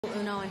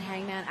Uno and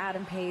Hangman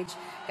Adam Page.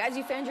 Guys,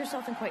 you found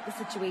yourself in quite the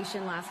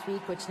situation last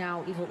week, which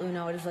now, Evil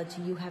Uno, it has led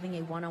to you having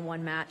a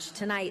one-on-one match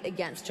tonight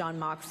against Jon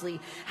Moxley.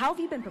 How have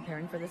you been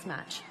preparing for this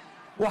match?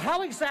 Well,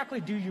 how exactly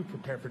do you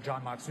prepare for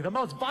Jon Moxley? The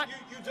most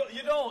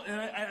You don't.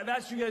 And I've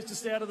asked you guys to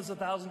stay out of this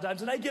 1,000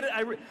 times, and I get it.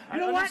 You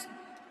know what?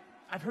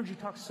 I've heard you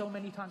talk so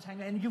many times,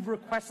 Hangman, and you've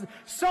requested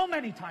so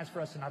many times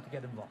for us not to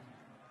get involved.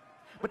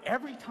 But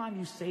every time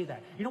you say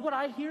that, you know what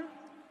I hear?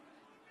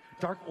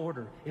 Dark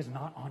Order is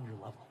not on your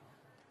level.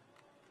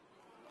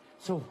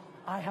 So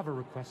I have a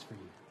request for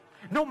you.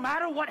 No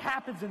matter what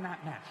happens in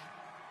that match,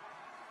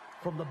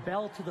 from the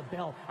bell to the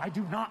bell, I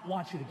do not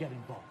want you to get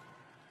involved.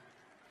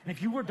 And if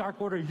you were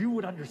Dark Order, you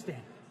would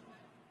understand.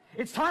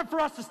 It's time for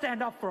us to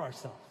stand up for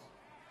ourselves.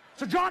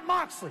 So Jon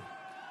Moxley,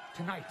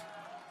 tonight,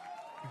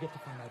 you get to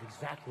find out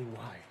exactly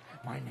why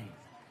my name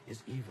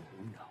is Evil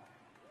Uno.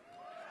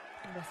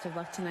 Best of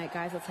luck tonight,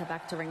 guys. Let's head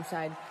back to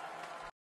ringside.